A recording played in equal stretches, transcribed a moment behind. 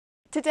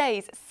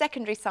Today's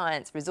secondary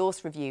science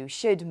resource review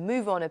should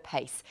move on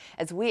apace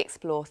as we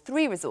explore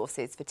 3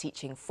 resources for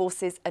teaching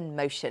forces and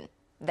motion.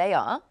 They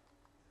are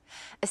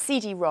a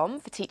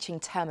CD-ROM for teaching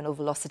terminal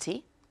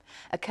velocity,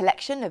 a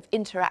collection of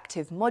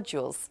interactive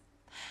modules,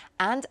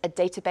 and a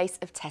database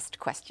of test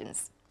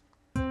questions.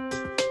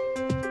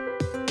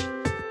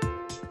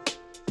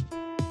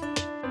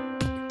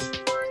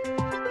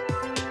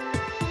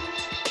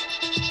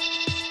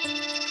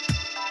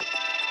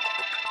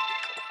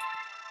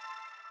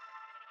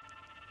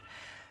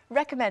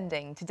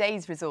 Recommending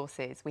today's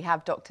resources, we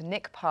have Dr.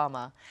 Nick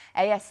Parmar,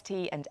 AST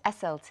and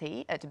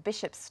SLT at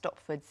Bishop's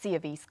Stopford C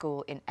of E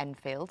School in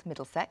Enfield,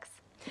 Middlesex.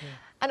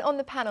 And on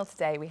the panel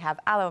today we have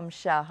Alom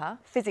Shaha,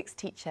 physics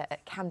teacher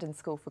at Camden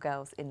School for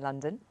Girls in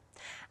London,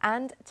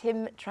 and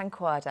Tim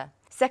Tranquada,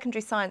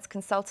 secondary science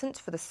consultant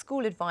for the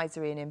School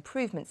Advisory and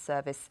Improvement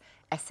Service,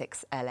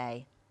 Essex LA.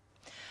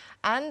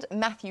 And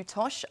Matthew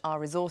Tosh, our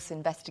resource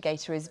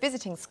investigator, is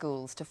visiting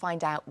schools to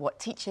find out what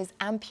teachers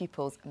and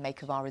pupils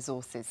make of our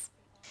resources.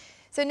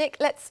 So Nick,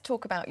 let's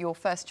talk about your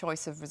first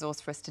choice of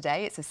resource for us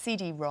today. It's a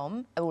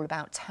CD-ROM, all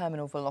about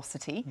terminal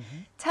velocity.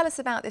 Tell us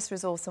about this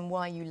resource and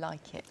why you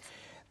like it.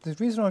 The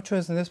reason I've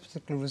chosen this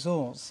particular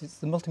resource is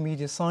the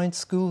Multimedia Science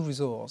School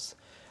resource.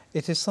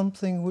 It is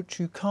something which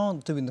you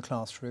can't do in the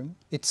classroom.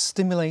 It's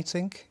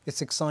stimulating,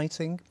 it's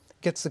exciting,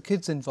 gets the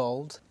kids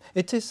involved.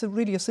 It is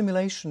really a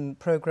simulation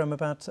program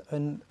about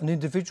an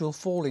individual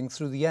falling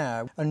through the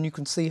air, and you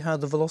can see how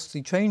the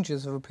velocity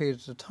changes over a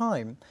period of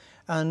time.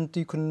 And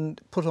you can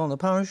put on a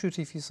parachute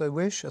if you so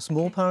wish, a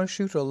small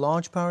parachute or a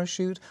large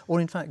parachute, or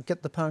in fact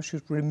get the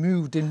parachute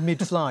removed in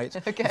mid-flight.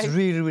 Okay. It's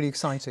really, really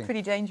exciting.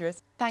 Pretty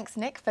dangerous. Thanks,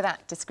 Nick, for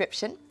that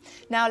description.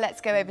 Now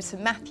let's go over to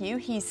Matthew.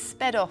 He's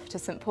sped off to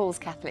St Paul's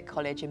Catholic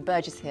College in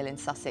Burgess Hill in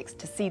Sussex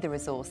to see the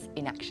resource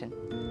in action.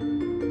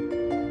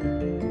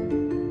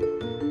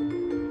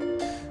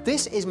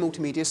 This is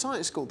Multimedia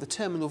Science School, the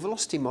terminal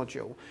velocity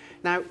module.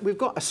 Now, we've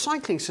got a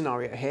cycling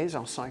scenario here, here's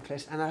our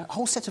cyclist, and a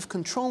whole set of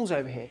controls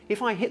over here.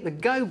 If I hit the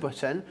go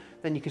button,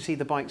 then you can see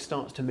the bike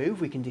starts to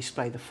move. We can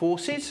display the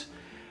forces,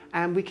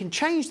 and we can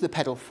change the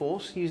pedal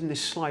force using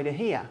this slider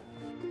here.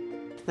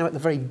 Now, at the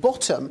very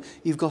bottom,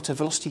 you've got a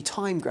velocity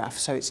time graph,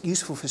 so it's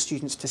useful for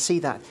students to see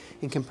that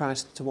in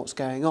comparison to what's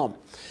going on.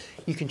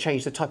 You can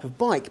change the type of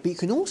bike, but you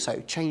can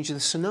also change the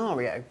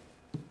scenario.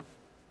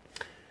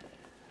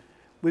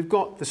 We've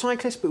got the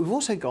cyclist, but we've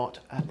also got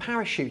a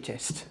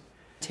parachutist.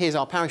 Here's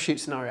our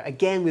parachute scenario,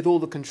 again with all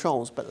the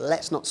controls, but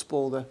let's not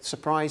spoil the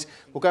surprise.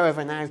 We'll go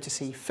over now to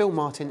see Phil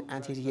Martin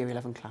and his Year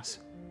 11 class.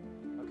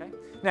 Okay,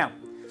 now,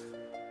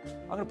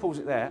 I'm going to pause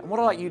it there, and what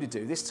I'd like you to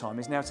do this time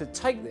is now to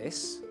take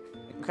this,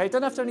 okay,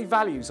 don't have to have any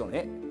values on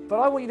it, but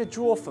I want you to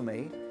draw for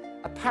me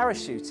a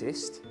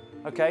parachutist,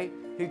 okay,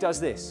 who does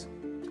this.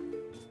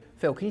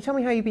 Phil, can you tell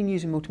me how you've been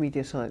using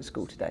Multimedia Science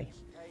School today?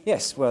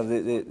 Yes, well,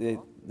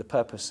 the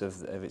purpose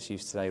of its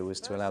use today was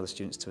to allow the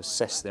students to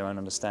assess their own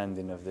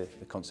understanding of the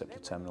concept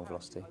of terminal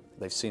velocity.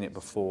 They've seen it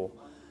before,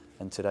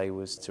 and today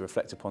was to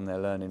reflect upon their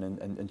learning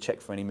and check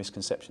for any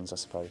misconceptions, I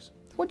suppose.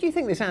 What do you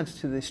think this adds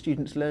to the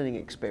students' learning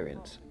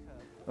experience?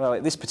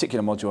 Well, this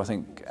particular module, I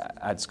think,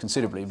 adds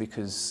considerably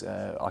because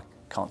I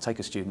can't take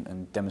a student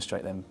and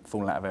demonstrate them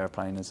falling out of an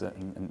aeroplane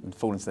and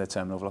fall into their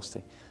terminal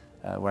velocity,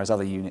 whereas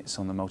other units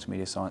on the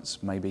multimedia science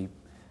maybe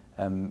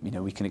you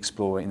know, we can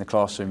explore it in the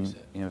classroom,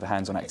 you know, the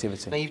hands-on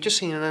activity. Now, you've just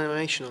seen an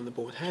animation on the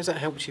board. How has that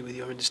helped you with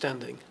your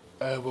understanding?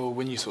 Well,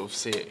 when you sort of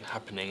see it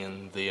happening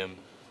and the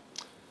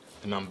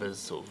numbers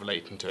sort of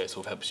relating to it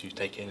sort of helps you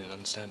take it in and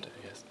understand it,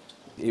 I guess.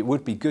 It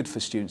would be good for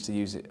students to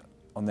use it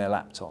on their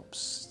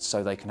laptops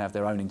so they can have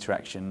their own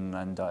interaction,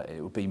 and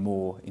it would be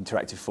more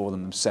interactive for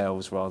them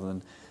themselves rather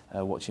than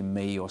watching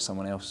me or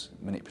someone else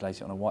manipulate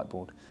it on a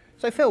whiteboard.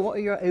 So Phil, what are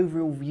your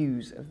overall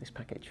views of this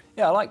package?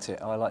 Yeah, I liked it.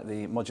 I like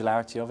the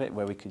modularity of it,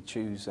 where we could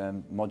choose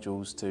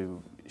modules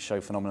to show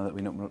phenomena that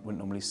we wouldn't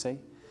normally see.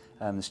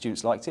 The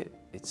students liked it.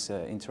 It's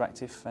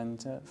interactive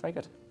and very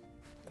good.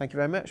 Thank you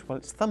very much. Well,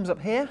 it's thumbs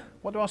up here.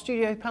 What do our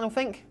studio panel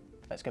think?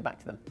 Let's go back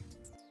to them.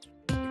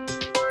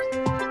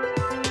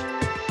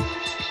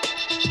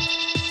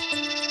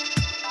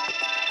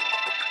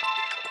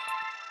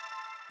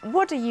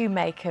 What do you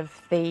make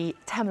of the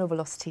terminal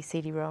velocity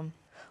CD-ROM?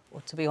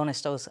 Well, to be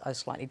honest, I was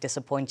slightly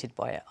disappointed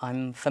by it.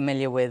 I'm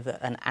familiar with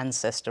an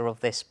ancestor of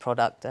this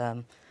product.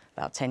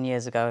 About 10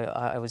 years ago,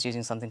 I was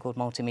using something called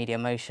Multimedia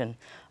Motion,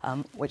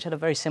 which had a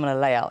very similar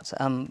layout.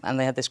 And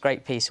they had this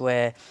great piece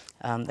where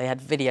they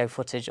had video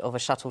footage of a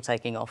shuttle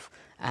taking off,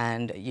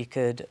 and you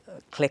could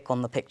click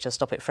on the picture,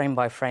 stop it frame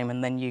by frame,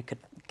 and then you could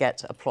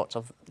get a plot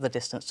of the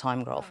distance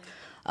time graph.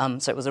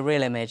 So it was a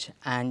real image,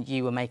 and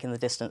you were making the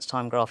distance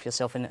time graph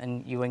yourself,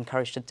 and you were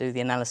encouraged to do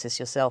the analysis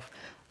yourself.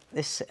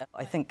 This,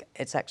 I think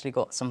it's actually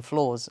got some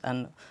flaws,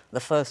 and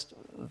the first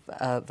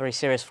very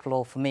serious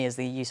flaw for me is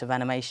the use of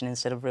animation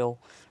instead of real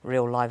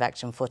live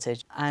action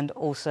footage. And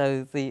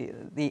also the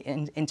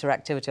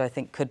interactivity, I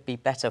think, could be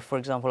better. For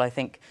example, I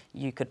think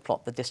you could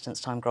plot the distance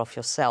time graph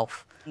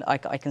yourself. I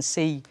can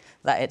see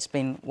that it's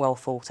been well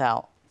thought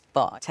out,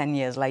 but 10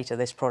 years later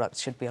this product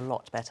should be a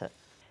lot better.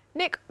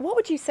 Nick, what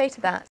would you say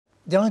to that?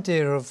 The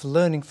idea of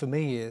learning for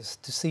me is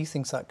to see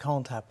things that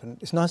can't happen.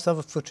 It's nice to have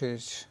a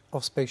footage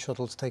of space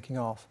shuttles taking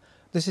off.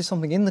 This is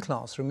something in the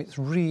classroom, it's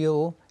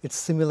real, it's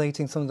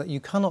simulating something that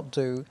you cannot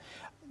do.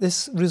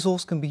 This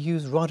resource can be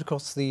used right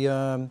across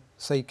the,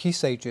 say, key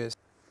stages.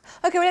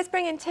 OK, well, let's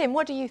bring in Tim.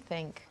 What do you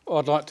think? Well,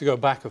 I'd like to go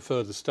back a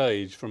further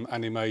stage from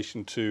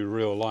animation to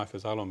real life,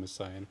 as Alan was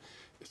saying,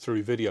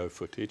 through video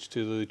footage,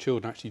 to the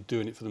children actually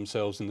doing it for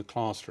themselves in the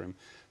classroom.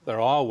 There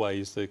are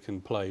ways they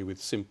can play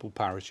with simple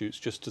parachutes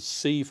just to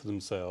see for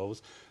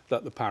themselves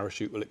that the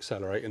parachute will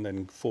accelerate and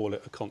then fall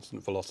at a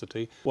constant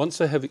velocity. Once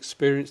they have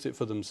experienced it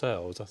for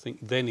themselves, I think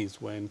then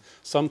is when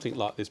something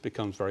like this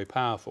becomes very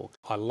powerful.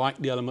 I like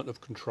the element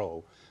of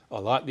control. I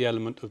like the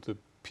element of the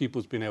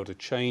pupils being able to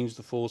change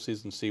the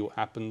forces and see what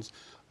happens.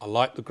 I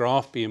like the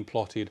graph being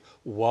plotted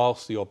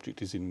whilst the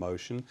object is in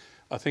motion.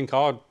 I think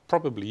I'd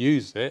probably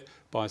use it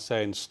by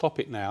saying stop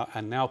it now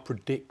and now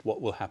predict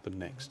what will happen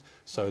next,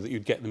 so that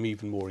you'd get them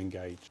even more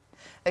engaged.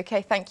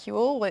 OK, thank you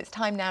all. Well, it's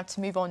time now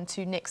to move on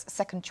to Nick's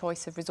second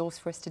choice of resource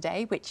for us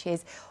today, which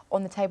is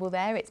on the table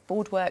there. It's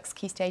Boardworks,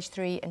 Key Stage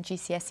 3 and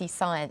GCSE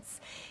Science.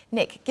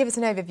 Nick, give us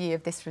an overview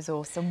of this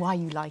resource and why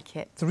you like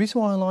it. The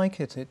reason why I like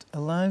it, it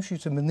allows you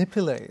to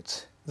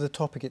manipulate the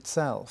topic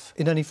itself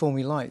in any form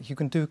you like. You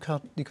can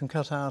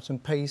cut out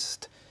and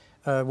paste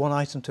one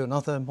item to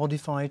another,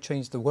 modify,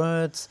 change the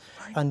words,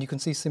 and you can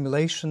see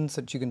simulations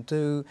that you can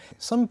do.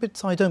 Some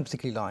bits I don't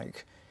particularly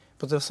like,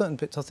 but there are certain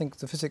bits I think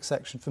the physics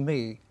section for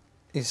me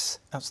is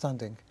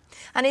outstanding.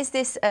 And is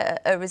this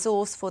a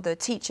resource for the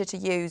teacher to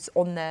use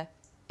on their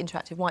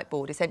interactive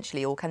whiteboard,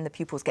 essentially, or can the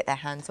pupils get their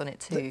hands on it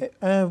too?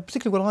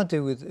 Particularly what I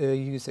do with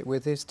use it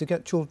with is to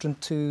get children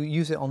to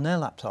use it on their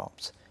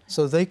laptops,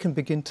 so they can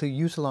begin to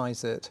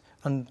utilise it.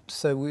 And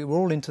so we're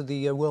all into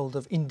the world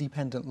of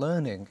independent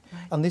learning.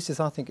 Right. And this is,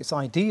 I think, it's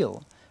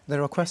ideal.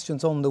 There are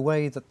questions on the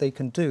way that they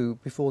can do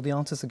before the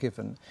answers are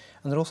given.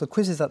 And there are also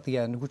quizzes at the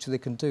end, which they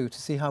can do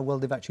to see how well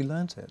they've actually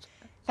learnt it.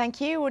 Thank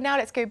you. Well, now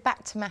let's go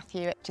back to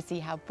Matthew to see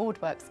how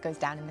Boardworks goes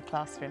down in the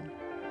classroom.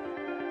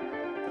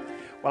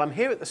 Well, I'm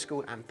here at the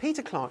school and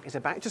Peter Clark is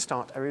about to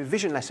start a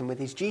revision lesson with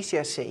his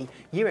GCSE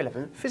Year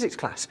 11 physics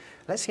class.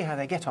 Let's see how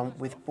they get on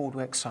with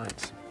Boardworks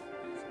Science.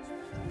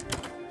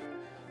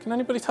 Can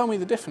anybody tell me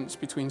the difference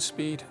between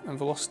speed and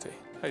velocity?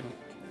 Hayden?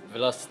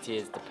 Velocity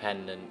is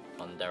dependent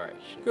on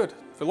direction. Good.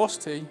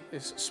 Velocity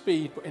is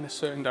speed, but in a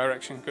certain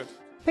direction. Good.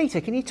 Peter,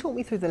 can you talk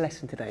me through the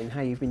lesson today and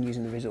how you've been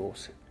using the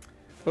resource?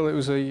 Well, it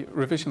was a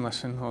revision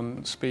lesson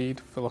on speed,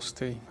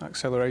 velocity,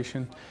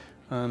 acceleration,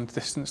 and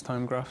distance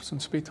time graphs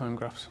and speed time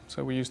graphs.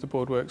 So we used the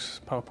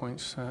Boardworks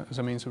PowerPoints as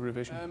a means of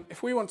revision.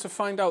 If we want to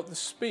find out the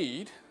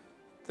speed,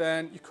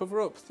 then you cover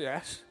up the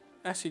S.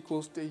 S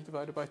equals D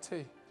divided by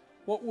T.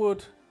 What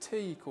would T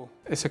equal?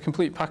 It's a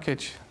complete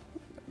package.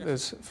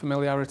 There's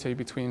familiarity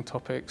between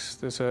topics,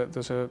 there's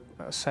a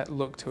set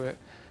look to it,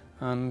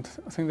 and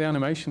I think the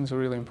animations are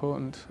really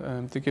important.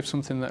 They give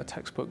something that a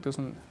textbook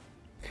doesn't.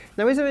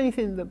 Now, is there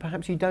anything that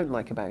perhaps you don't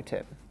like about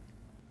it?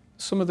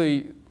 Some of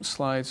the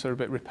slides are a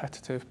bit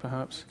repetitive,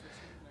 perhaps,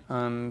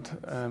 and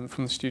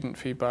from the student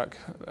feedback,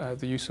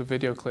 the use of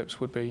video clips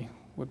would be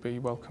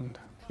welcomed.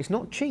 It's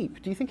not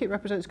cheap. Do you think it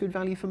represents good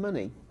value for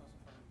money?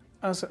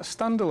 As a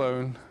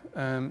standalone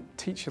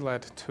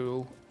teacher-led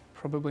tool,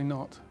 probably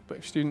not. But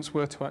if students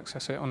were to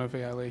access it on a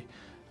VLE,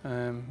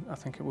 I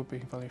think it would be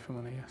value for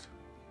money, yes.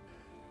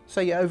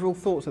 So your overall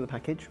thoughts of the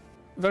package?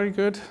 Very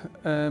good.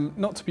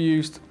 Not to be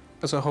used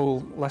as a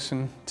whole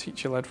lesson,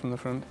 teacher-led from the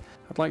front.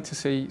 I'd like to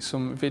see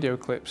some video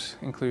clips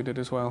included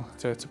as well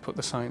to put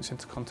the science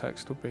into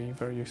context would be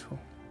very useful.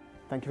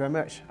 Thank you very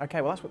much.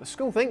 OK, well, that's what the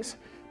school thinks.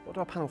 What do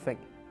our panel think?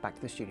 Back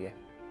to the studio.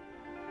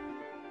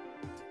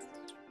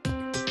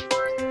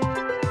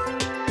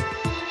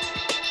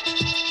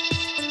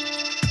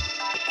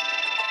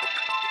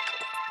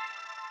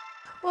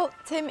 Well,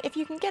 Tim, if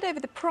you can get over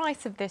the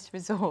price of this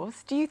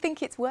resource, do you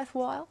think it's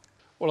worthwhile?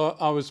 Well,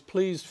 I was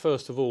pleased,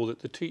 first of all,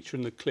 that the teacher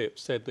in the clip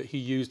said that he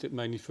used it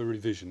mainly for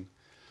revision.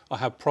 I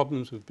have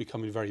problems with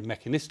becoming very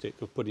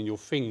mechanistic, of putting your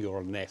finger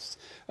on an S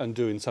and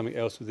doing something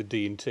else with a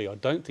D and T. I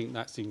don't think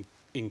that's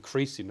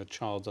increasing a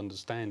child's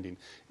understanding.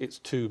 It's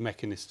too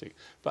mechanistic.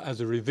 But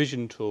as a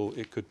revision tool,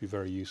 it could be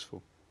very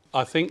useful.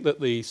 I think that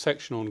the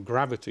section on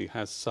gravity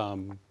has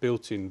some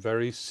built-in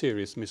very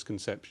serious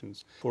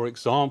misconceptions. For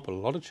example, a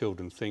lot of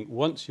children think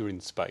once you're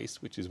in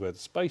space, which is where the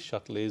space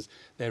shuttle is,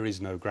 there is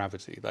no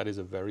gravity. That is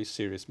a very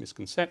serious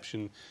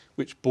misconception,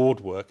 which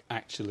Boardwork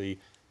actually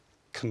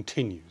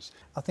continues.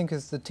 I think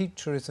as the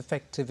teacher is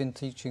effective in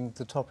teaching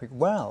the topic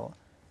well,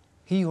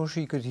 he or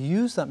she could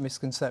use that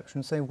misconception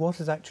and say what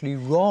is actually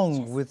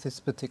wrong with this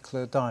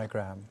particular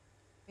diagram.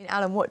 I mean,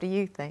 Alan, what do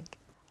you think?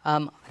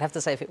 I'd have to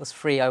say if it was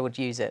free, I would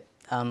use it.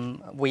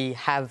 We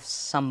have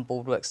some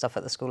Boardwork stuff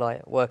at the school I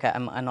work at,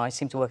 and I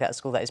seem to work at a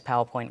school that is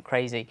PowerPoint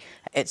crazy.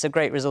 It's a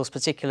great resource,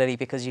 particularly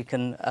because you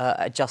can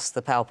adjust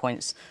the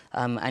PowerPoints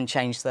and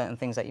change certain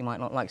things that you might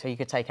not like. So you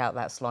could take out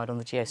that slide on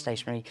the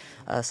geostationary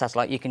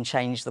satellite, you can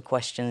change the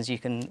questions, you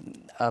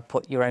can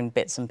put your own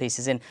bits and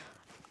pieces in.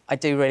 I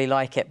do really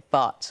like it,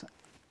 but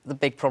the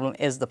big problem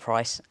is the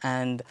price,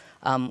 and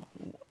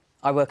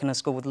I work in a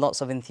school with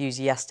lots of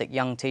enthusiastic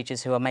young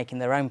teachers who are making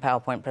their own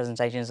PowerPoint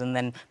presentations and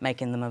then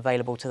making them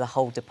available to the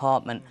whole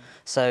department.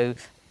 So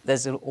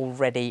there's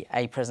already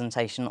a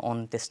presentation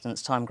on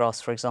distance time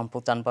graphs, for example,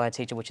 done by a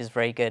teacher, which is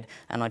very good,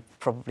 and I'd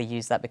probably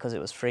use that because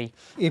it was free.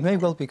 It may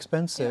well be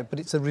expensive, but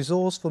it's a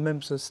resource for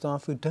members of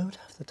staff who don't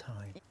have the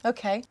time.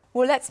 OK,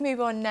 well, let's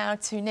move on now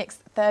to Nick's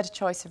third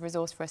choice of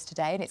resource for us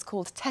today, and it's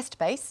called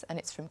TestBase, and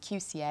it's from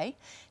QCA.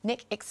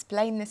 Nick,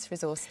 explain this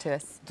resource to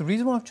us. The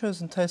reason why I've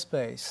chosen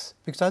TestBase,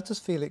 because I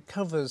just feel it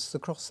covers the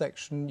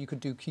cross-section. You could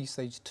do Key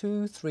Stage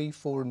 2, 3,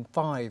 4 and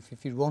 5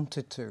 if you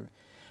wanted to.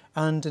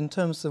 And in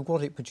terms of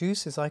what it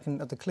produces, I can,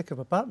 at the click of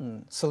a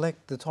button,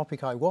 select the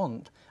topic I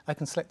want, I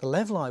can select the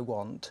level I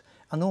want,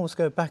 and almost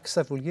go back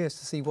several years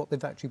to see what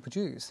they've actually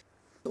produced.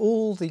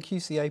 All the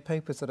QCA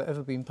papers that have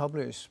ever been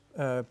published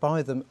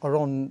by them are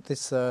on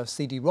this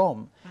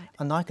CD-ROM, right.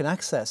 And I can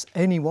access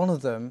any one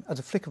of them at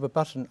a flick of a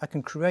button. I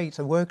can create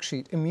a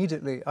worksheet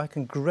immediately. I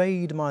can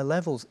grade my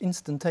levels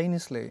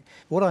instantaneously.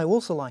 What I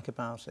also like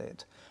about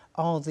it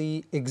are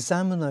the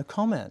examiner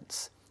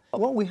comments.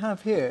 What we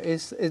have here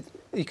is,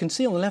 you can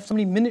see on the left how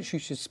many minutes you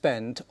should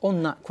spend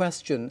on that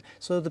question,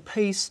 so the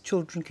pace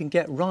children can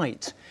get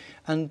right,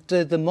 and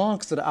the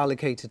marks that are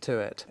allocated to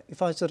it.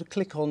 If I sort of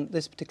click on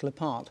this particular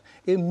part,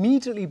 it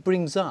immediately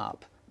brings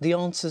up the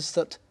answers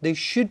that they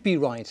should be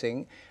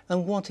writing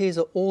and what is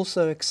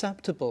also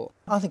acceptable.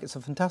 I think it's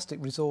a fantastic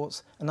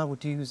resource, and I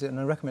would use it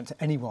and I recommend it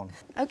to anyone.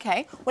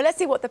 OK, well, let's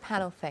see what the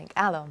panel think.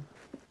 Alon.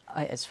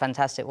 It's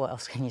fantastic. What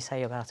else can you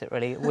say about it,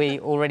 really? We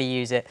already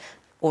use it.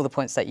 All the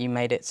points that you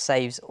made, it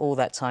saves all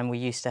that time we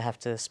used to have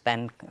to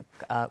spend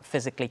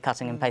physically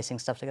cutting and pasting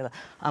stuff together.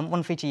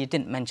 One feature you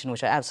didn't mention,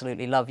 which I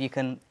absolutely love, you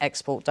can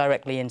export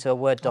directly into a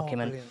Word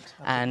document.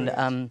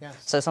 And yes.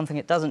 So something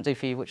it doesn't do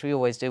for you, which we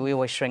always do, we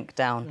always shrink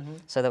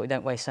down so that we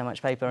don't waste so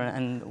much paper.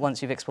 And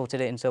once you've exported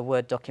it into a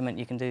Word document,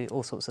 you can do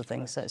all sorts of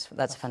things. So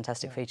that's a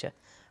fantastic feature.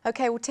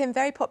 OK, well, Tim,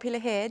 very popular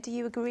here. Do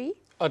you agree?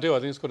 I do. I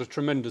think it's got a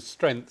tremendous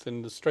strength,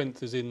 and the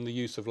strength is in the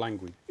use of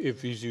language.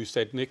 If, as you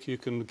said, Nick, you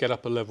can get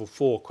up a level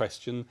 4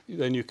 question,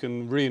 then you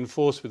can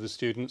reinforce with the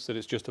students that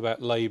it's just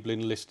about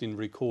labelling, listing,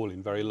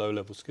 recalling, very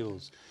low-level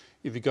skills.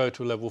 If you go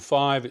to a level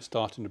 5, it's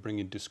starting to bring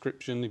in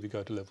description. If you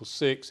go to level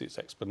 6, it's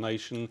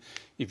explanation.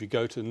 If you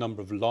go to the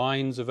number of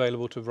lines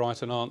available to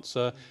write an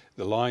answer,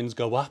 the lines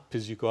go up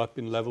as you go up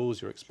in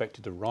levels. You're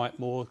expected to write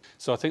more.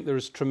 So I think there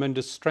is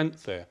tremendous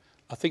strength there.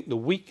 I think the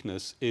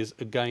weakness is,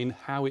 again,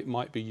 how it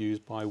might be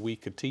used by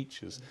weaker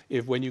teachers.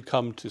 If when you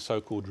come to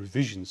so-called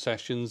revision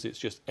sessions, it's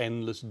just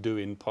endless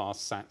doing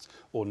past SATs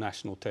or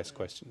national test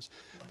questions.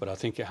 But I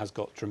think it has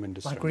got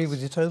tremendous strength. I agree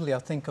with you totally. I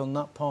think on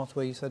that part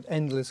where you said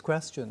endless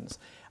questions,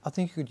 I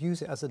think you could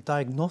use it as a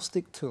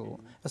diagnostic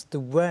tool as to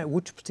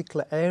which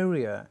particular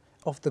area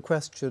of the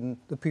question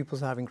the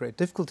pupils are having great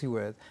difficulty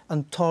with,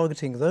 and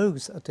targeting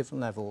those at different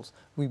levels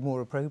would be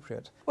more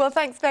appropriate. Well,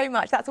 thanks very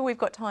much. That's all we've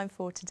got time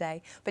for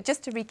today. But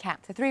just to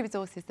recap, the 3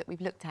 resources that we've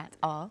looked at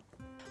are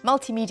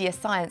Multimedia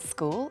Science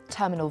School,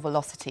 Terminal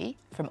Velocity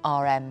from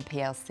RM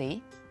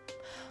plc,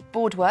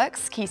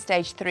 Boardworks, Key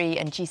Stage 3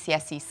 and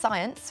GCSE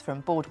Science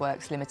from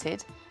Boardworks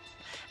Limited,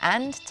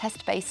 and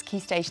TestBase Key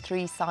Stage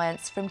 3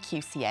 Science from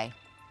QCA.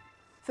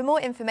 For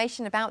more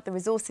information about the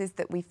resources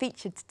that we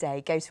featured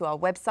today, go to our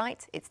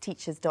website. It's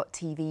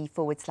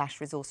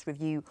teachers.tv/resource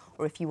review,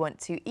 or if you want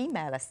to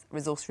email us,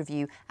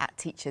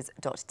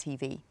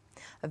 resourcereview@teachers.tv.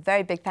 A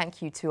very big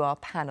thank you to our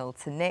panel,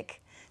 to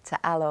Nick, to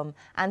Alom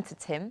and to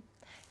Tim.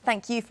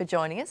 Thank you for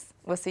joining us.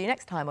 We'll see you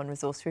next time on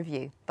Resource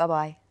Review.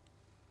 Bye-bye.